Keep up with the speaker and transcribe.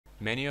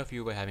Many of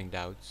you were having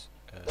doubts.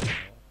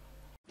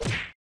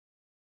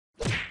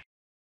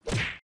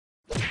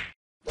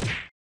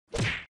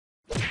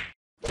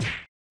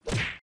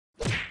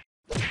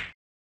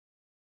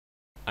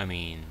 I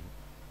mean,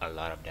 a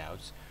lot of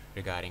doubts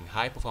regarding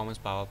high performance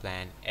power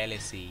plan,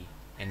 LSE,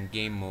 and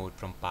game mode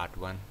from part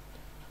 1.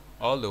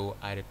 Although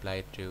I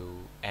replied to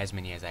as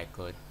many as I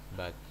could,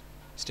 but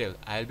still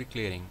I'll be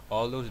clearing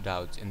all those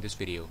doubts in this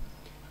video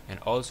and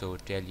also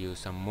tell you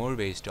some more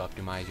ways to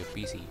optimize your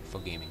PC for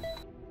gaming.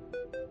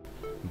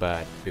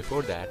 But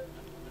before that,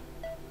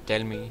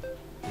 tell me,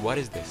 what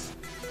is this?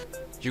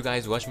 You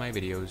guys watch my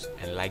videos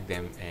and like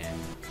them and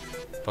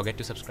forget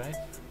to subscribe?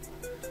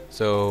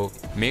 So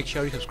make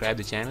sure you subscribe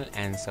the channel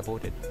and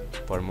support it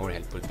for more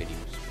helpful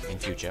videos in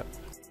future.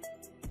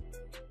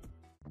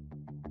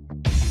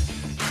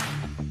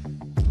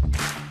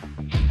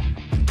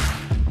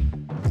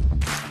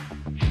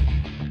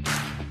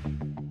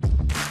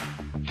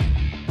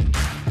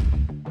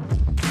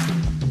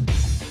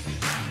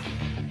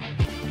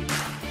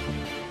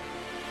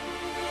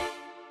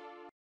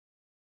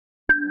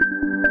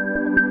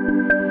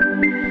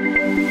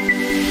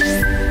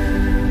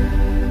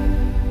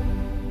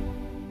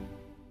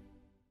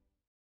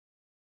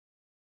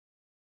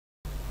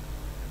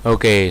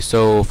 Okay,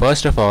 so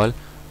first of all,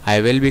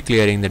 I will be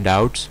clearing the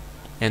doubts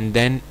and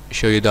then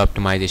show you the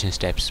optimization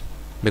steps,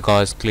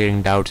 because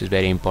clearing doubts is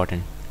very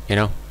important,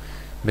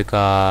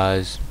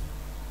 because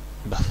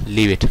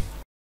leave it.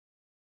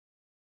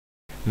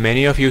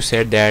 Many of you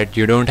said that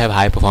you don't have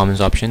high performance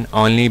option,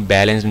 only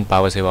balance and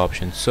power save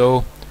options.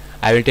 So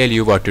I will tell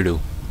you what to do.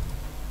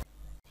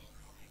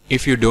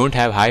 If you don't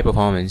have high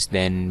performance,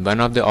 then one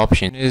of the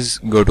options is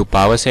go to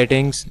power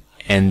settings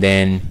and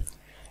then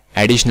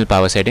additional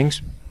power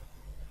settings.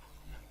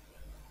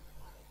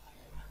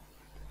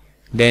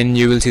 Then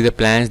you will see the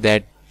plans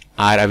that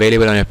are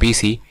available on your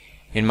PC.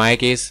 In my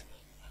case,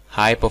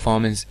 high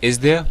performance is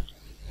there.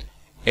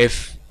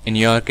 If in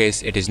your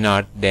case it is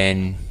not,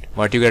 then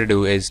what you gotta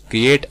do is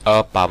create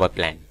a power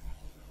plan.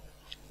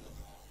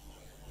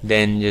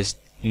 Then just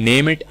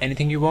name it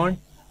anything you want.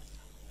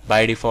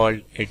 By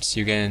default, it's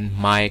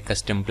my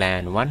custom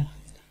plan 1.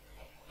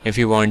 If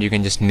you want, you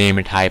can just name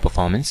it high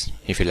performance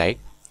if you like.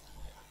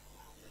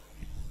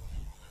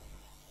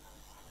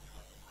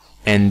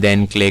 And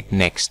then click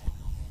next.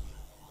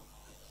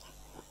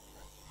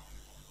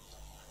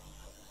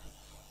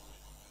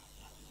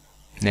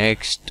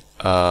 Next,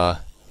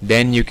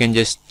 then you can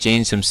just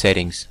change some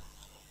settings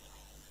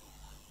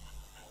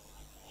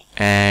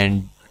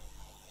and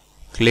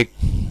click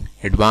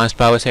advanced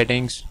power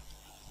settings,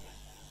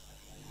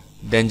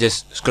 then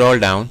just scroll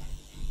down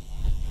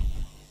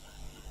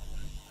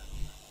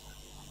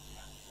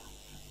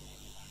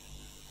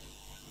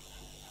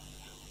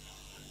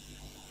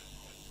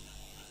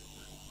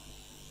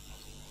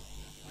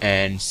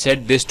and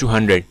set this to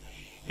 100.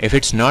 If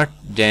it's not,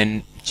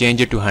 then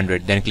change it to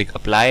 100, then click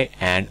apply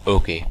and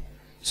OK.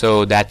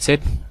 So that's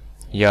it,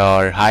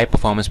 your high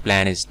performance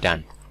plan is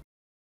done.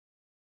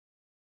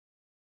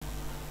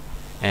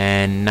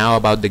 And now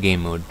about the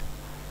game mode.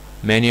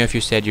 Many of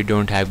you said you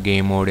don't have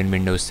game mode in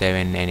Windows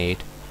 7 and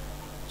 8.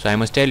 So I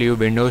must tell you,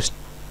 Windows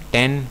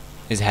 10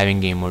 is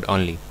having game mode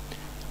only.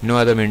 No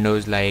other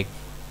Windows like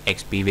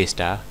XP,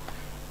 Vista,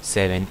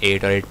 7,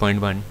 8 or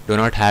 8.1 do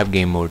not have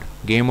game mode.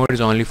 Game mode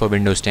is only for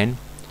Windows 10.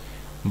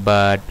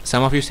 But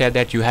some of you said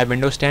that you have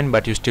Windows 10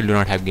 but you still do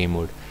not have game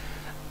mode.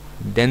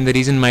 Then the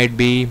reason might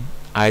be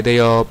either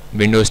your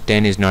Windows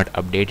 10 is not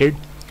updated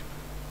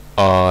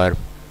or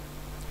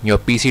your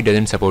PC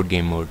doesn't support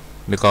game mode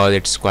because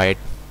it's quite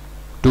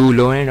too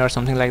low end or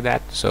something like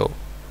that. So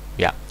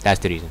yeah, that's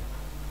the reason.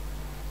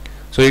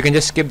 So you can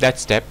just skip that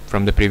step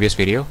from the previous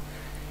video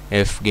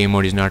if game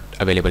mode is not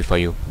available for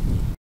you.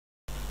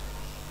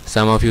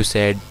 Some of you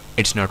said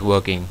it's not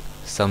working.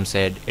 Some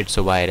said it's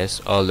a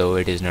virus, although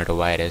it is not a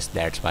virus.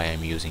 That's why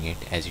I'm using it,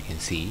 as you can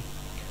see.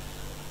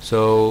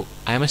 So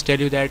I must tell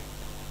you that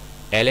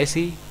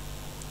LSE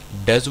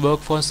does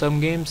work for some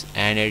games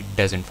and it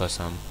doesn't for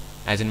some.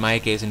 As in my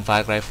case, in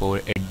Far Cry 4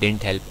 it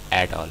didn't help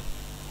at all,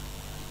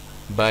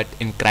 but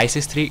in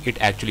Crysis 3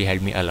 it actually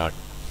helped me a lot.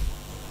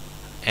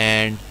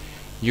 And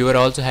you were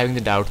also having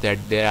the doubt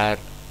that there are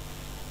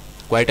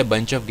quite a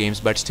bunch of games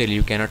but still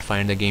you cannot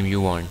find the game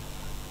you want.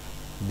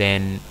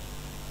 Then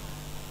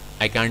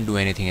I can't do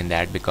anything in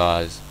that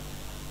because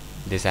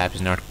this app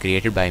is not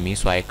created by me,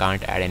 so I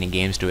can't add any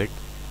games to it.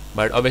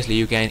 But obviously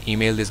you can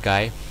email this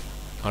guy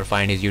or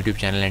find his YouTube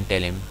channel and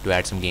tell him to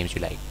add some games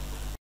you like.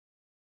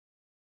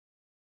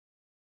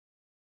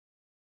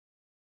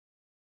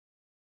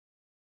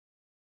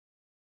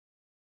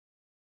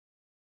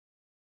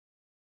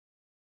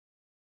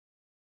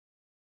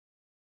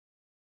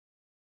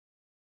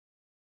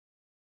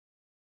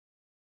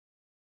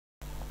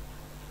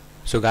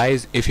 So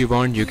guys, if you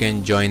want, you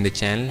can join the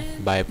channel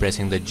by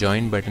pressing the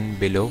join button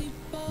below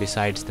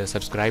besides the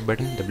subscribe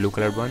button, the blue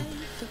colored one.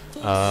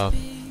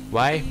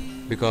 Why?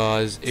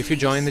 Because if you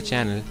join the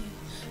channel,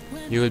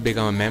 you will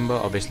become a member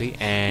obviously,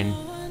 and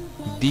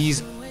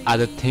these are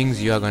the things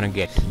you are gonna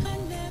get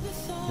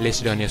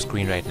listed on your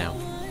screen right now.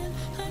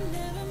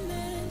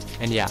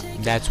 And yeah,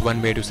 that's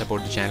one way to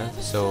support the channel.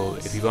 So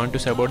if you want to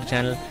support the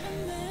channel,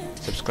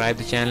 subscribe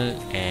the channel,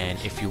 and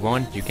if you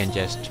want, you can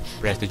just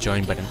press the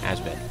join button as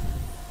well.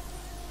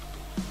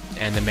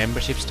 And the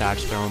membership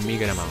starts from a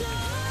meager amount.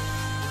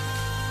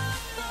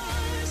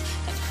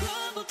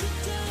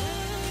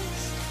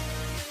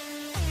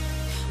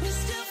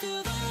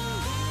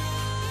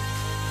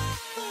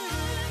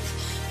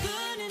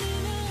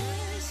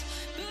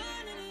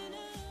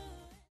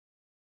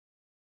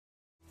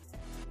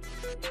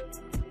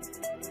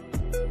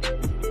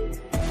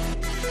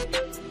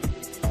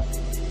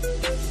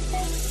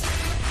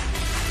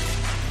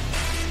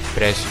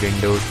 Press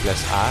Windows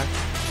plus R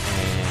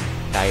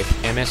and type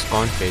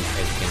msconfig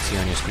as you can see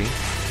on your screen.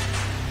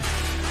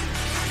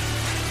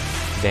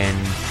 Then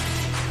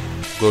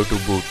go to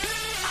boot.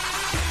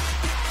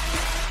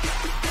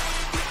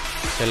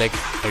 Select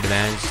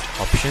advanced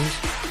options,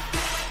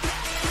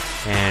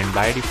 and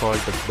by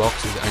default the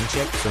box is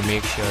unchecked, so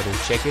make sure to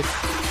check it.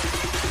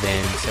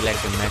 Then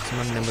select the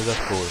maximum numbers of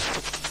cores.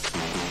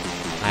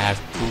 I have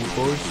 2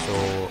 cores, so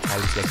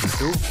I'll select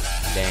 2.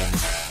 Then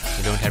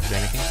you don't have to do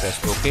anything, press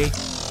OK,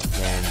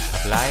 then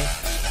apply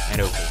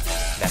and OK.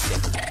 That's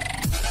it.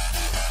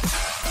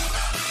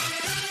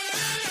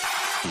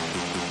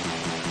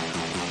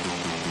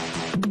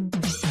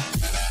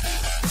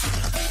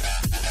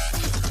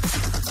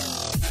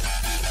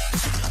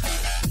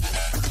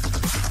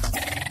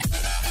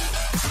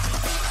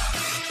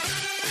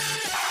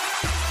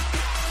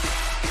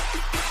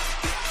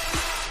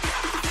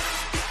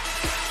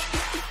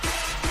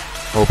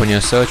 Open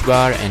your search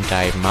bar and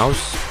type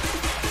mouse,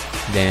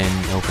 then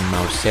open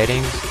mouse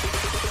settings,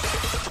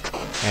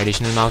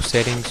 additional mouse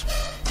settings,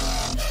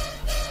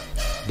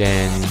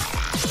 then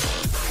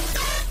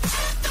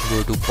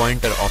go to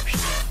pointer option,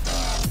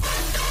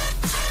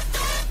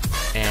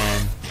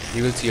 and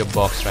you will see a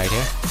box right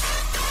here,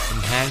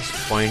 enhanced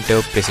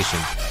pointer precision.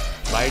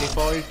 By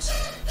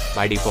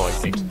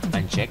default it's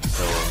unchecked,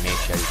 so make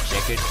sure you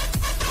check it.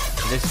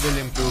 This will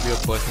improve your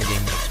personal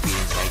gaming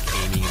experience, like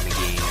aiming in the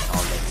game and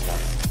all that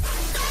stuff.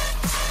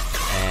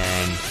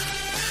 And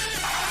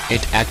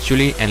it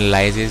actually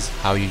analyzes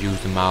how you use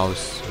the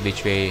mouse,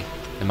 which way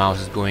the mouse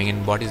is going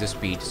and what is the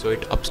speed, so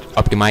it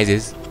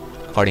optimizes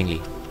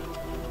accordingly.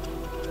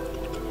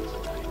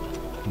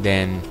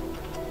 Then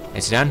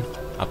it's done.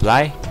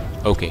 Apply.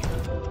 OK.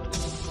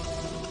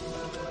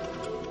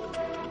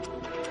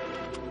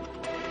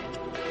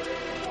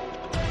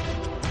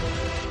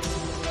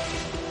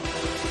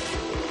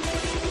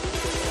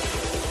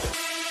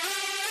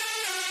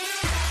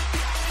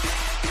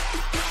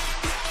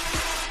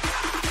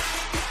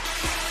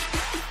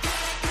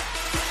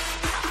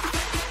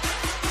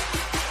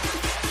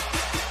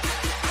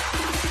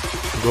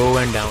 Go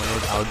and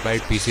download Outbyte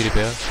PC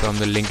Repair from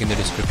the link in the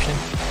description.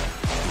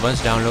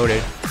 Once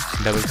downloaded,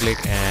 double click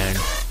and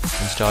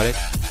install it.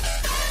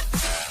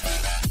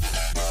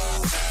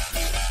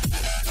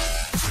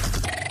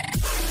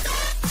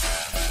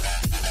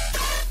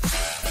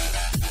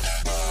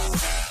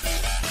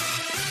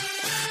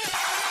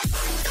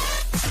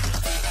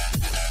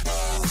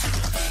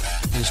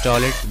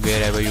 Install it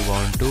wherever you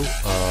want to.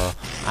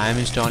 I am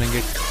installing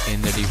it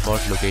in the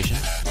default location.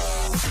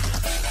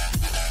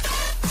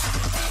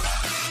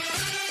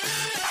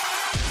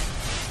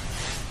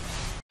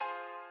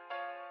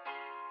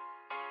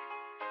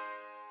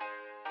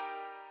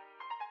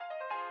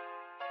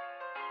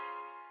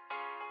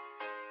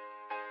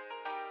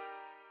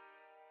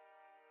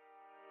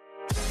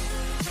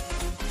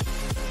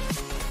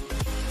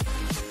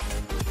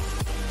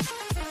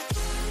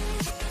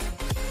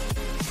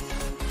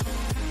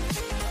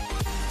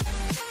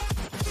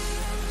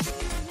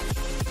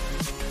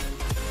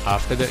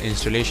 After the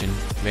installation,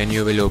 when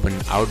you will open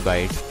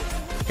Outbyte,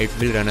 it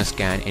will run a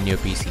scan in your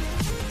PC.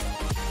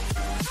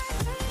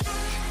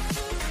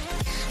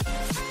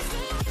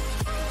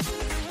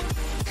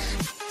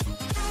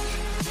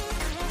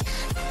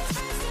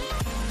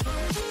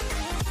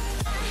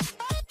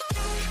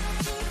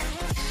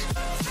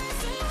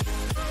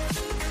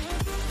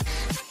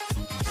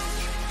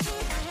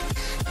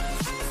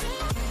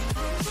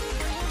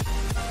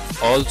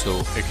 Also,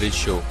 it will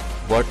show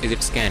what is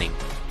it scanning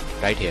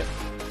right here.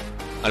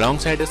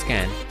 Alongside the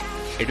scan,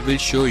 it will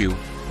show you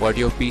what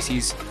your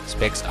PC's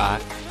specs are,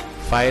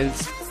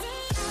 files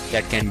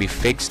that can be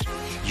fixed,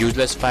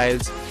 useless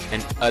files,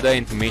 and other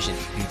information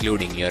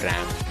including your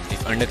RAM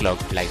if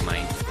underclocked like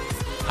mine,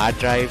 hard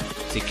drive,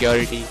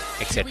 security,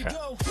 etc.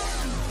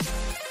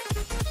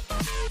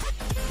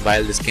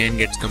 While the scan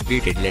gets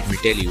completed, let me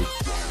tell you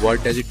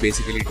what does it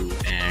basically do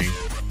and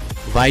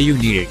why you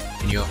need it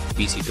in your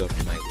PC to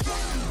optimize.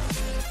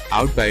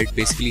 Outbyte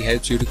basically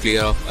helps you to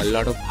clear off a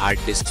lot of hard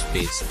disk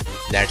space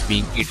that's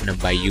being eaten up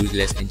by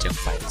useless and junk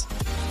files.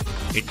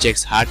 It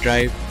checks hard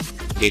drive,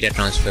 data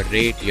transfer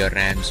rate, your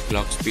RAM's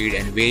clock speed,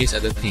 and various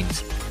other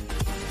things.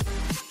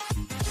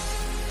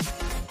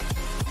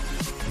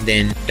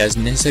 Then does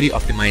necessary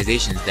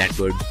optimizations that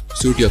would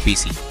suit your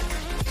PC.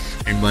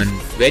 And one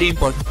very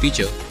important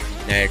feature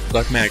that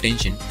got my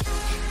attention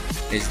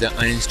is the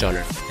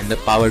uninstaller in the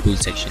power tool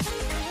section.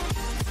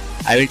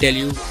 I will tell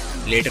you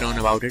later on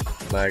about it,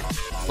 but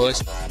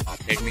first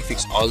let me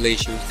fix all the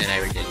issues, then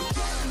I will tell you.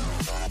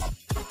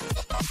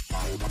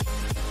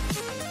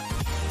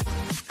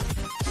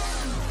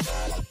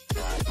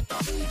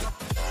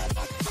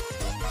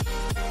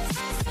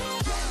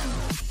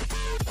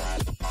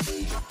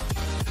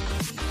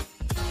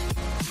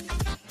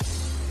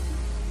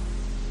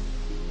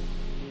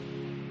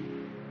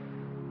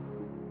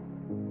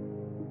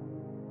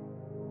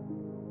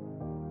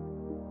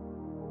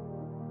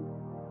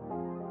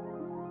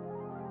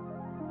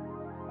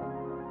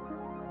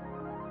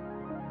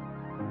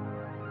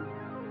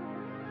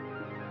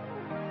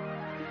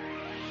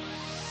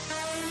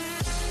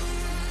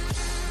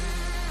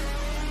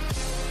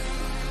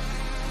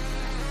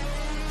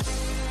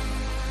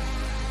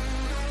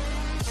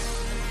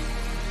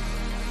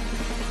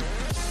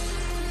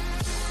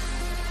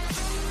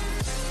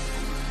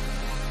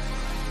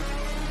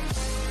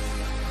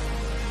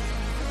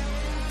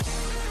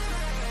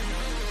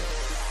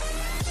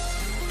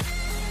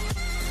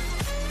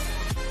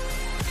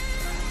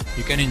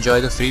 You can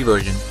enjoy the free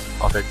version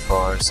of it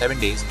for 7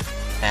 days,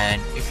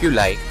 and if you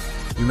like,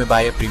 you may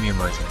buy a premium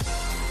version.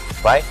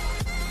 Why?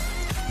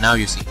 Now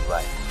you see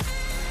why.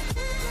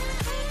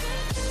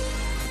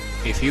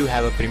 If you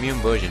have a premium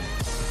version,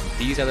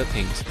 these are the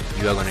things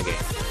you are gonna get.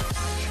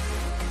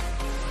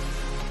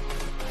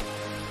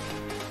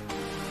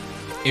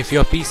 If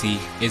your PC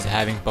is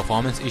having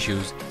performance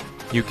issues,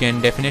 you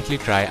can definitely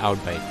try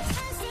Outbyte.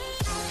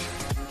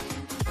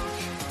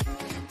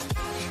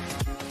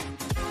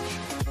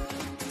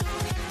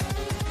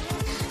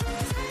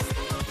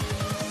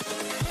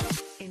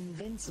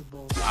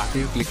 After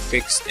you click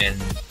fix and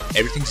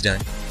everything's done,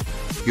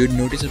 you'd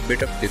notice a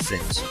bit of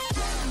difference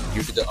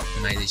due to the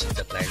optimizations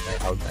applied by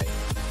Outbyte.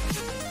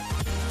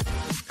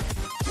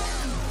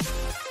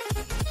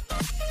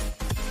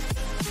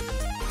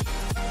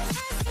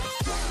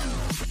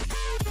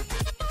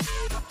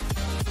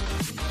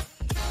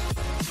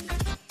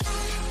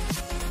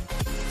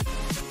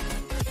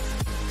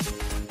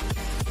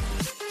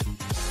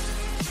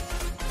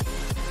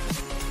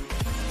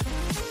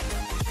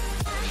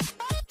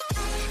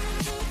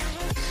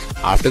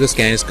 After the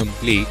scan is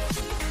complete,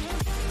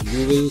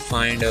 you will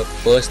find a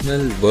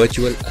personal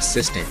virtual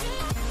assistant,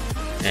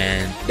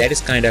 and that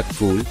is kinda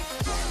cool,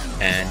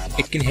 and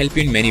it can help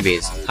you in many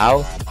ways.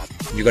 How?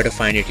 You gotta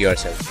find it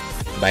yourself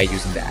by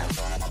using the app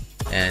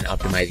and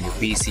optimizing your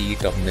PC,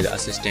 talking to the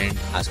assistant,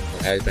 asking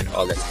for help and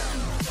all that stuff.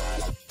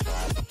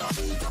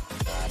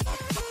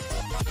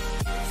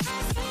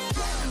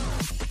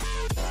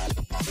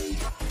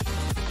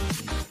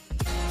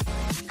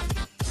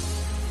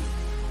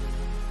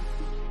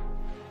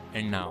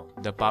 And now,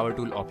 the power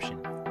tool option.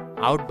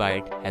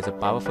 Outbyte has a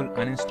powerful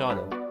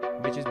uninstaller,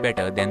 which is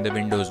better than the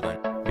Windows one,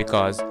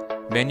 because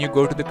when you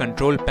go to the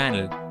control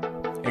panel,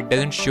 it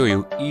doesn't show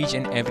you each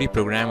and every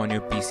program on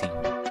your PC,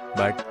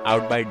 but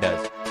Outbyte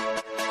does.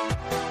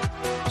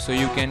 So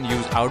you can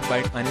use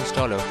Outbyte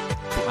uninstaller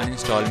to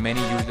uninstall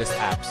many useless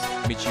apps,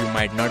 which you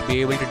might not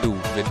be able to do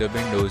with the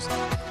Windows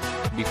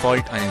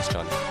default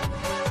uninstaller.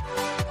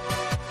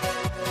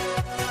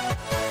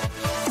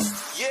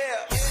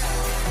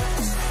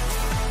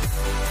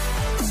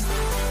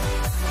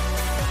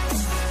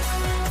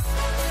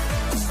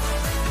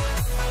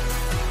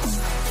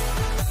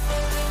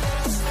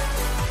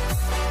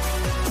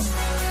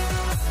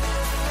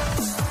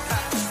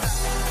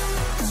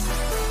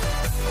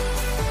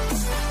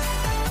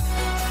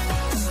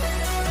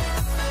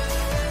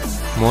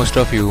 Most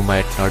of you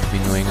might not be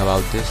knowing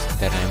about this,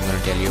 that I am going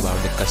to tell you about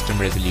the custom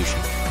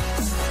resolution.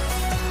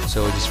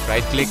 So just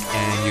right click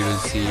and you will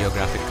see your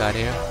graphic card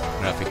here,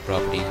 graphic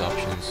properties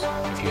options.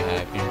 If you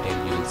have Intel,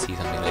 you will see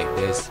something like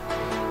this.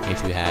 If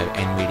you have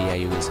Nvidia,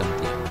 you will see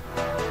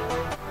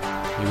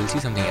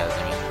something else,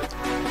 I mean.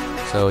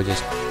 So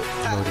just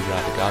go to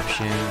graphic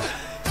options,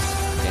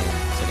 then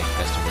select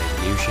custom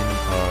resolution,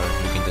 or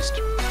you can just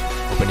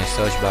open a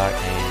search bar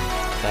and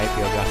type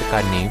your graphic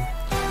card name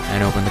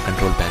and open the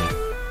control panel.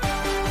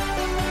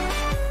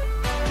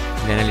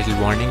 Then a little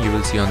warning you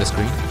will see on the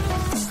screen.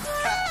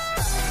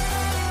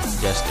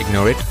 Just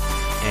ignore it,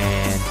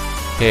 and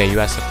here you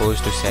are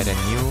supposed to set a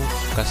new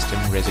custom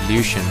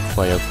resolution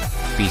for your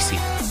PC.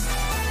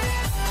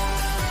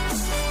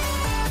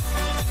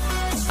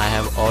 I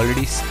have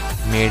already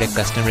made a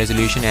custom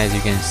resolution, as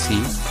you can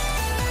see,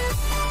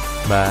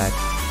 but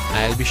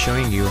I'll be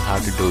showing you how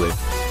to do it.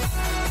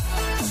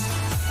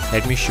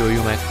 Let me show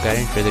you my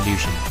current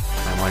resolution,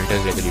 my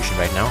monitor's resolution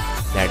right now.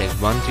 That is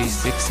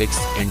 1366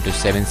 into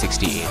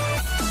 768,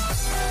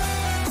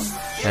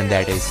 and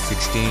that is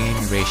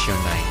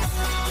 16:9.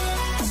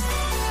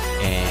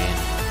 And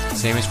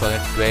same is for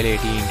the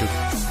 1280 into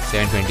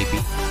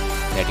 720p,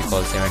 that you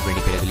call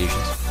 720p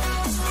resolutions.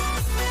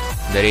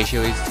 The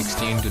ratio is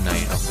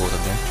 16:9 of both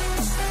of them.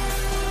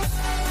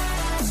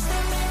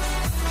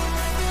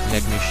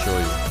 Let me show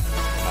you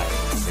by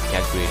the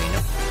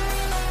calculator.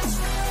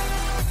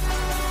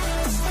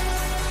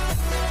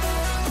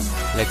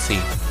 Let's see,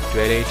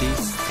 1280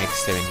 x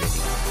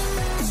 720.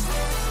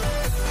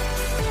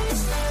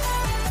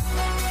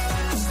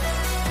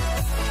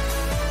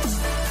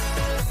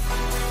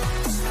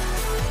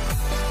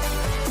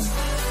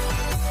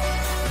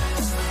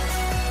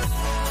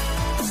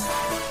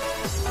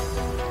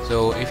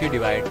 So if you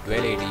divide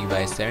 1280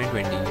 by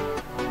 720,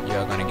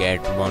 you're gonna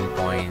get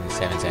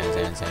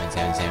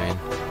 1.777777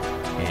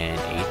 and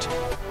 8.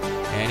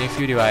 And if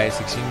you divide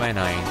 16 by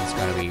 9, it's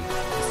gonna be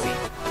the same.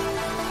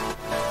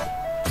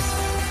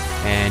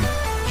 And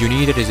you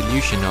need a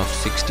resolution of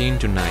 16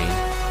 to 9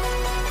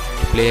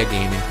 to play a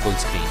game in full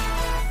screen.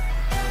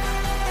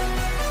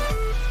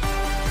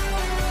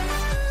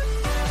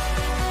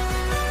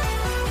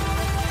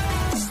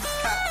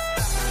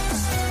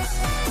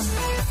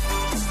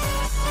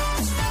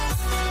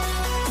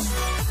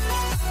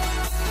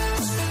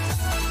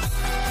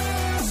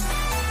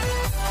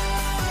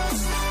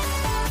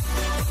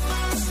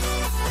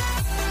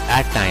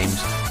 At times,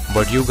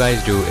 what you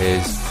guys do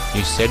is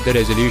you set the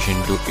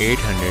resolution to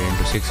 800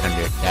 into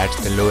 600, that's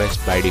the lowest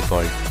by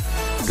default,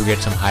 to get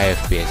some high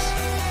FPS.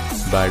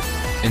 But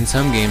in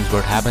some games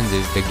what happens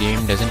is the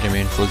game doesn't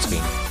remain full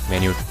screen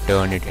when you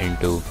turn it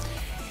into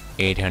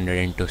 800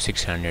 into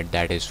 600,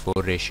 that is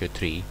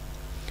 4:3.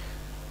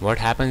 What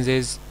happens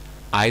is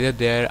either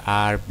there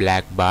are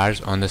black bars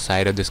on the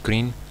side of the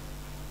screen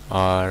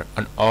or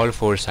on all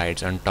four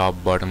sides, on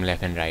top, bottom,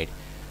 left and right,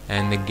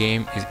 and the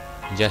game is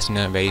just in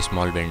a very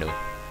small window.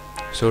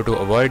 So to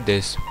avoid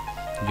this,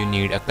 you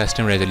need a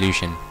custom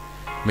resolution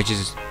which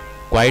is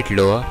quite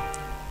lower,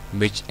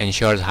 which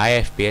ensures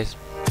high FPS,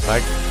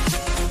 but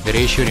the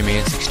ratio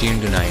remains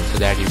 16 to 9 so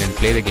that you can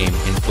play the game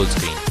in full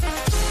screen.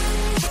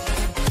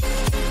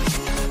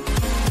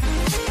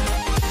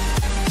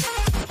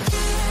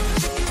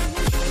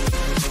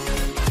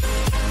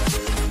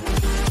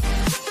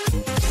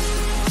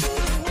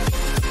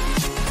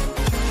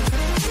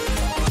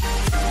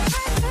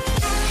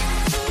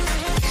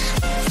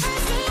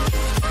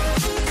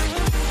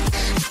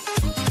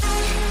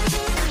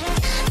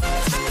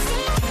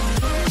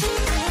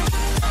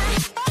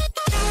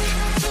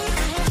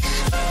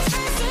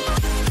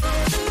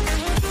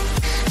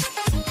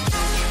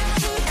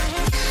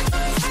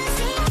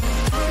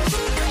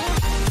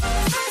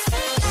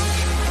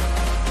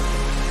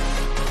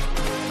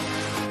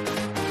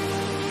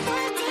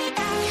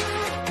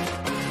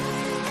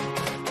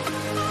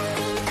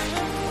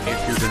 If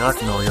you do not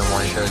know your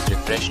monitor is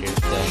refresh rate,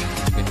 then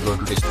you can go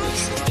to display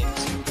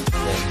settings,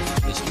 then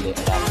display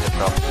adapter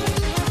properties,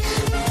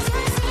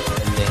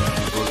 and then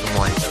go to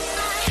monitor.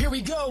 Here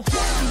we go!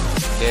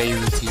 There you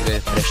will see the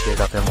refresh rate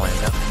of your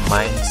monitor.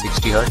 Mine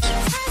 60 Hz,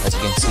 as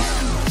you can see.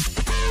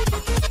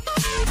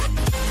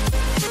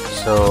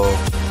 So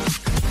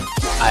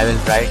I will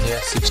write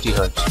here 60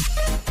 Hz.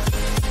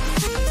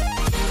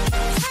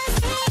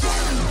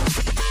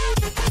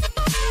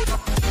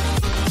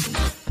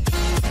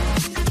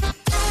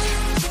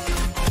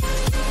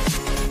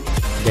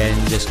 Then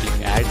just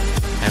click add.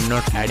 I'm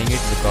not adding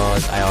it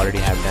because I already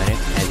have done it,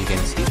 as you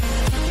can see.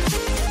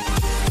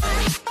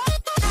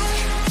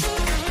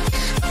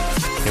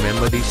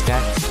 Remember these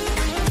stats.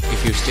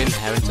 If you still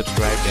haven't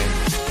subscribed, then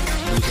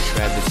do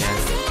subscribe the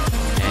channel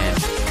and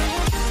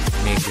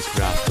make this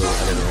graph go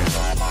a little bit.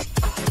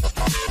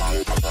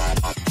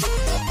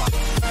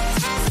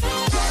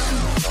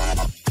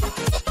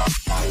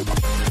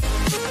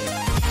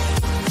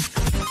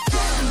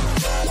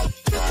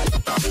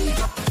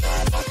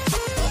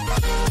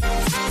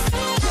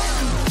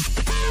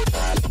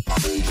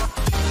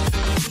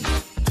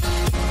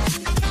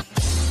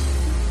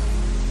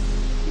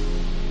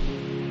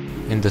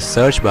 In the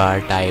search bar,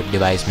 type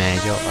device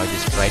manager or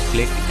just right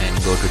click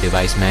and go to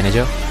device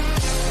manager.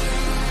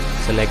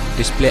 Select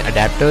display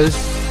adapters,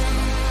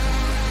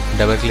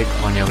 double click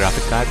on your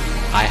graphic card.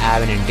 I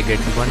have an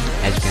integrated one,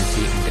 as you can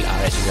see, Intel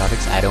RSG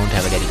graphics. I don't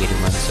have a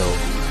dedicated one, so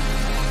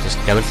just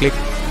double click.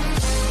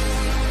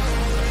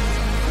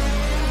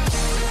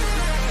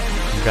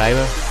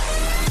 Driver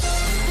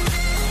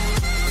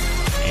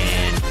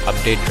and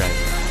update driver.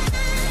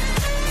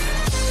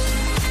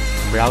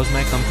 Browse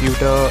my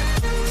computer.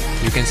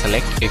 You can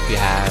select if you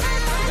have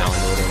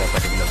downloaded a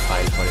particular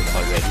file for it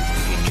already,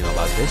 if you knew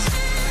about this.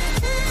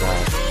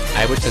 But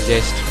I would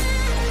suggest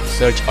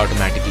search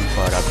automatically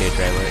for update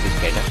driver is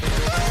better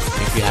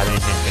if you have an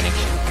internet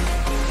connection.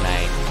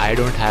 Like, I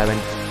don't have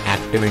an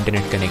active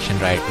internet connection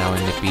right now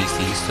in the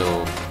PC,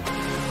 so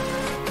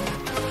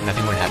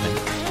nothing would happen.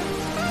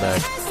 But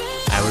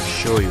I would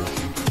show you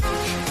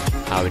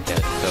how it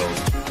does. So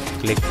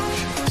click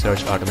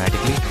search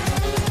automatically.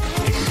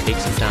 It will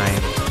take some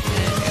time.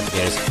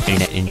 There's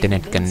an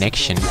internet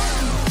connection,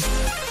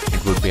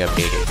 it would be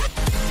updated.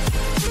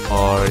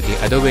 Or the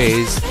other way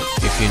is,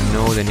 if you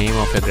know the name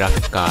of your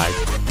graphic card,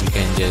 you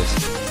can just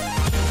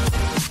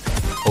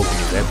open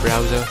your web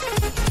browser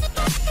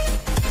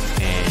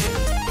and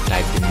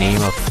type the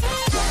name of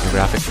your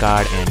graphic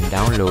card and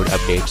download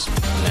updates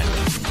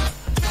manually.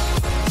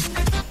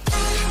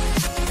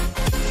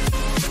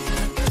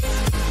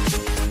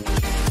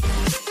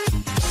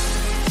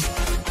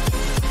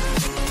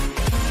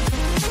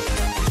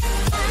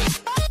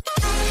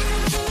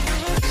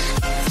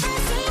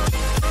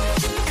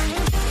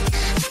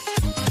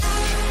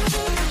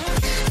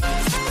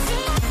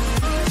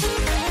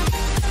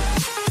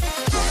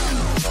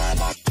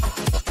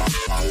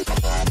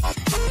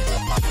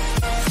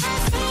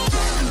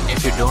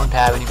 If you don't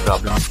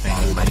problem of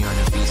spending money on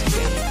a PC,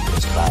 then you can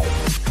just buy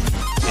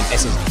an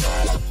SSD.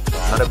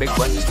 Not a big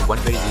one, just a 1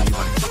 very GB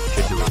one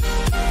should do it.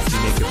 If you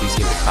make your PC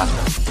a bit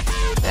faster.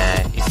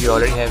 And if you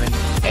already have an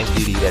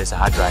HDD, that is a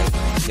hard drive,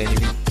 then you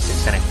can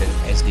just connect the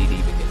SDD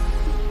with it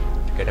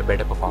to get a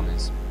better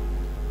performance.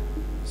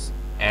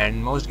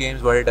 And most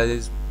games, what it does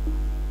is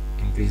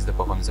increase the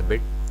performance a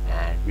bit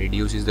and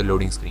reduces the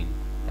loading screen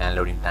and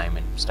loading time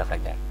and stuff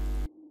like that.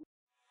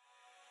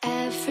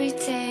 Every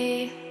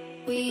day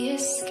we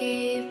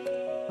escape,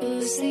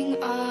 losing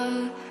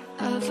all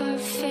of our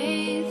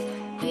faith.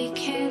 We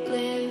can't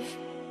live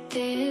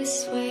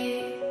this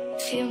way.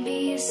 Feel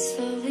me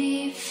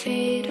slowly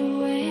fade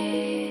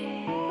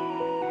away.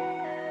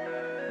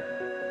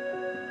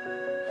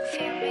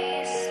 Feel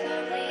me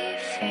slowly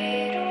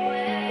fade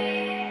away.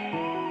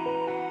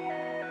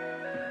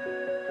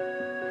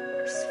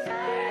 As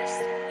far as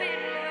the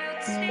wind will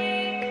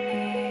take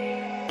me.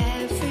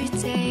 Every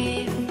day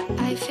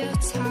I feel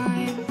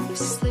time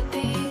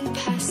slipping,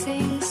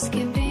 passing,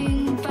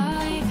 skipping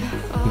by.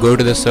 Go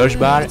to the search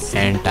bar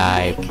and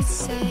type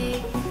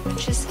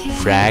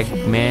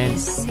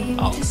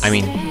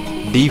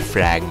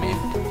defragment.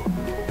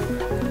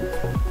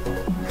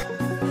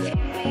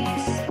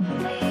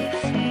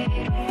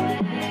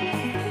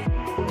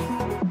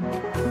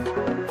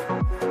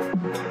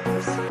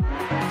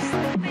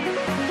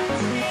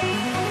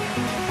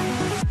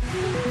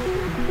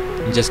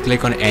 Just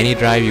click on any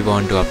drive you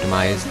want to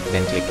optimize,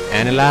 then click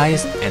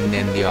analyze and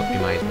then the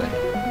optimize button.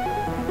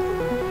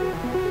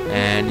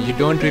 And you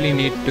don't really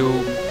need to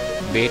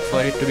wait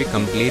for it to be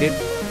completed,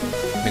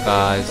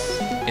 because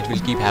it will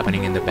keep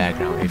happening in the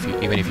background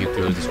even if you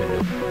close this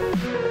window.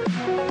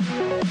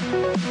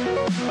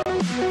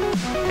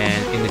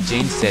 And in the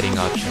change setting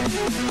option,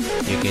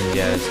 you can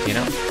just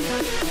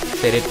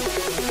set it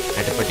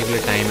at a particular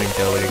time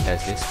interval. It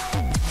does this.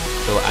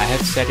 So I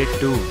have set it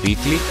to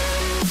weekly.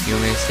 You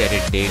may set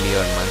it daily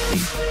or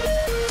monthly.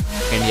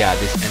 And yeah,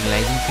 this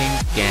analyzing thing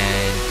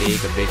can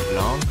take a bit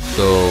long,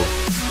 so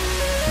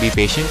be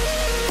patient.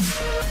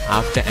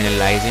 After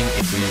analyzing,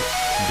 it will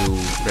do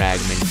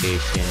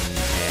fragmentation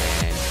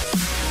and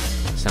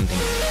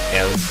something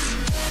else,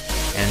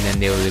 and then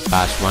they will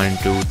pass 1,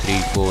 2,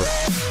 3, 4.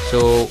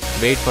 So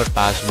wait for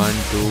pass 1,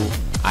 2.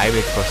 I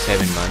wait for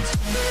 7 months,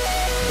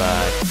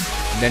 but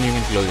then you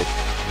can close it.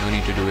 No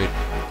need to do it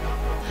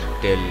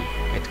till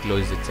it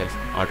closes itself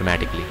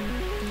automatically.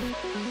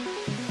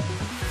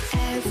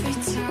 Every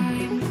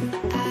time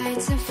I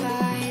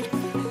divide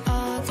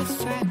all the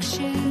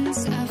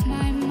fractions of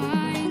my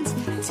mind,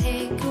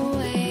 take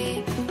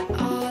away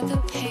all the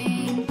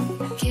pain,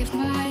 give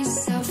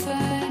myself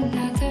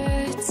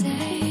another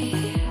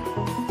day.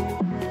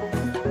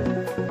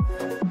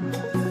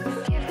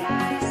 Give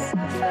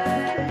myself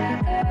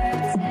another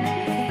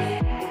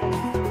day.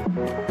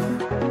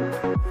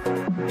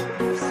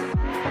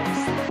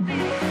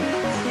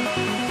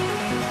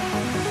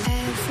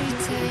 Every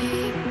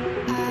day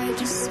I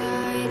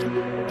decide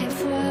if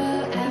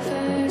we'll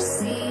ever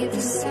see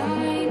the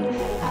sign.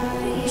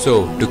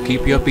 So to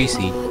keep your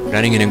PC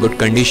running in a good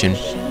condition,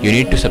 you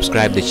need to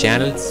subscribe the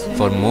channel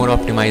for more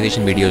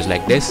optimization videos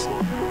like this,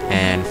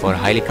 and for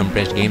highly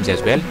compressed games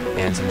as well,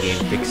 and some game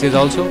fixes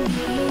also.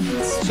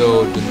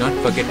 So do not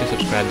forget to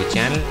subscribe the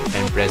channel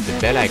and press the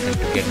bell icon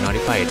to get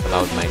notified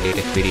about my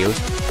latest videos,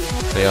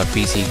 so your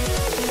PC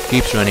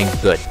keeps running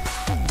good.